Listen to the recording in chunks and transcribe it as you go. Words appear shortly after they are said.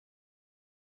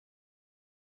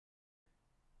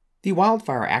The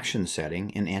WildFire Action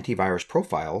setting in Antivirus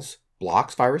Profiles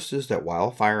blocks viruses that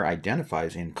WildFire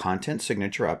identifies in content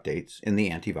signature updates in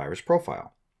the antivirus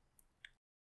profile.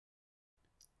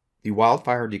 The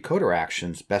WildFire Decoder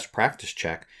Actions Best Practice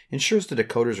Check ensures the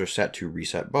decoders are set to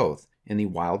reset both in the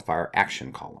WildFire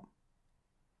Action column.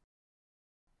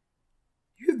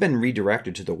 You have been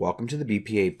redirected to the Welcome to the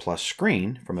BPA Plus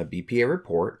screen from a BPA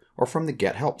report or from the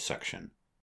Get Help section.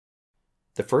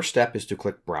 The first step is to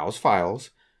click Browse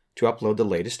Files to upload the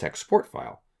latest tech support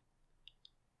file.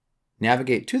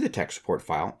 Navigate to the tech support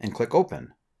file and click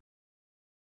Open.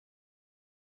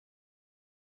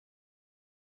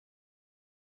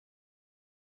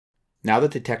 Now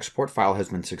that the tech support file has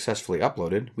been successfully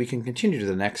uploaded, we can continue to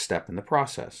the next step in the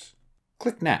process.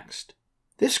 Click Next.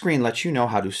 This screen lets you know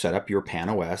how to set up your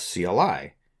PanOS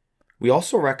CLI. We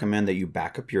also recommend that you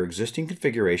back up your existing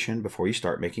configuration before you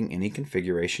start making any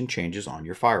configuration changes on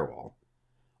your firewall.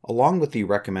 Along with the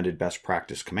recommended best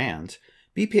practice commands,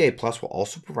 BPA Plus will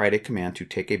also provide a command to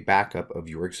take a backup of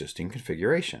your existing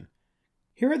configuration.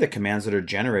 Here are the commands that are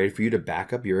generated for you to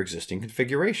back up your existing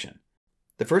configuration.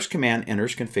 The first command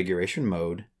enters configuration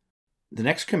mode. The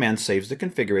next command saves the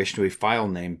configuration to a file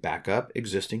named backup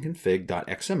existing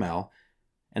config.xml,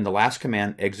 and the last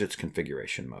command exits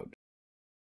configuration mode.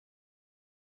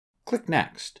 Click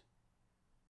Next.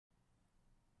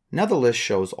 Now the list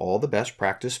shows all the best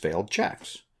practice failed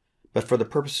checks, but for the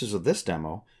purposes of this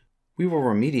demo, we will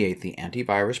remediate the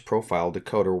Antivirus Profile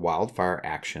Decoder WildFire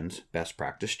Actions Best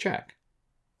Practice Check.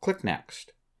 Click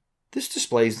Next. This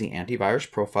displays the Antivirus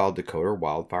Profile Decoder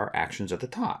WildFire Actions at the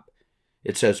top.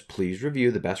 It says, please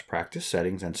review the best practice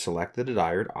settings and select the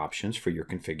desired options for your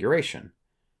configuration.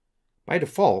 By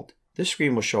default, this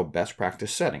screen will show best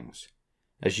practice settings.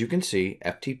 As you can see,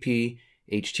 FTP,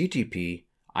 HTTP,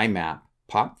 IMAP,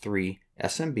 POP3,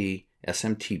 SMB,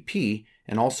 SMTP,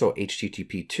 and also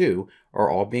HTTP2 are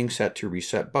all being set to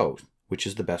reset both, which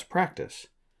is the best practice.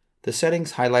 The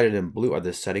settings highlighted in blue are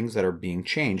the settings that are being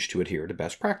changed to adhere to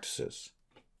best practices.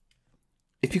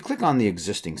 If you click on the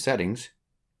existing settings,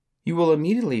 you will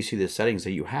immediately see the settings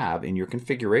that you have in your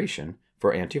configuration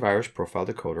for Antivirus Profile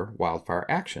Decoder WildFire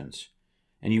Actions,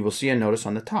 and you will see a notice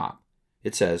on the top.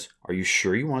 It says, are you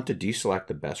sure you want to deselect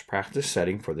the best practice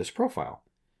setting for this profile?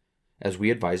 As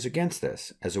we advise against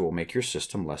this, as it will make your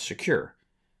system less secure.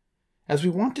 As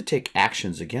we want to take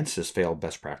actions against this failed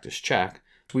best practice check,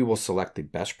 we will select the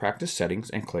best practice settings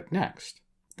and click Next.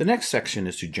 The next section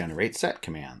is to generate set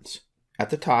commands. At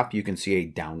the top, you can see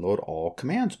a Download All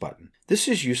Commands button. This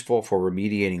is useful for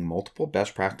remediating multiple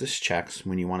best practice checks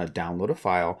when you want to download a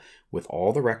file with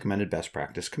all the recommended best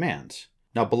practice commands.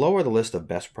 Now below are the list of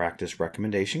best practice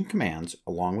recommendation commands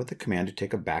along with the command to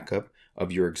take a backup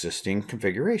of your existing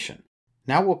configuration.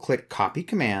 Now we'll click Copy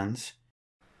Commands.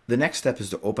 The next step is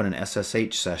to open an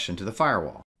SSH session to the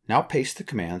firewall. Now paste the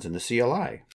commands in the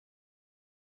CLI.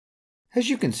 As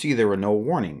you can see, there are no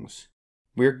warnings.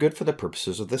 We are good for the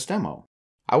purposes of this demo.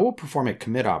 I will perform a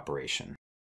commit operation.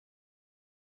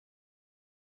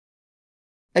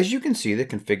 As you can see, the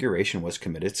configuration was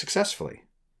committed successfully.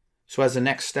 So as the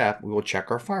next step, we will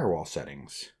check our firewall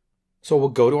settings. So we'll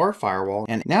go to our firewall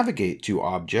and navigate to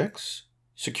Objects,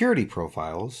 Security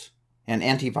Profiles, and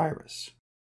Antivirus.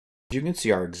 As you can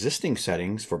see, our existing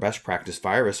settings for best practice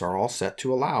virus are all set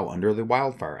to allow under the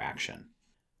WildFire action.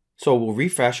 So we'll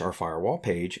refresh our firewall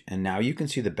page, and now you can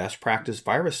see the best practice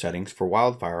virus settings for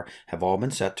WildFire have all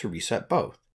been set to reset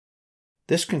both.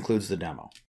 This concludes the demo.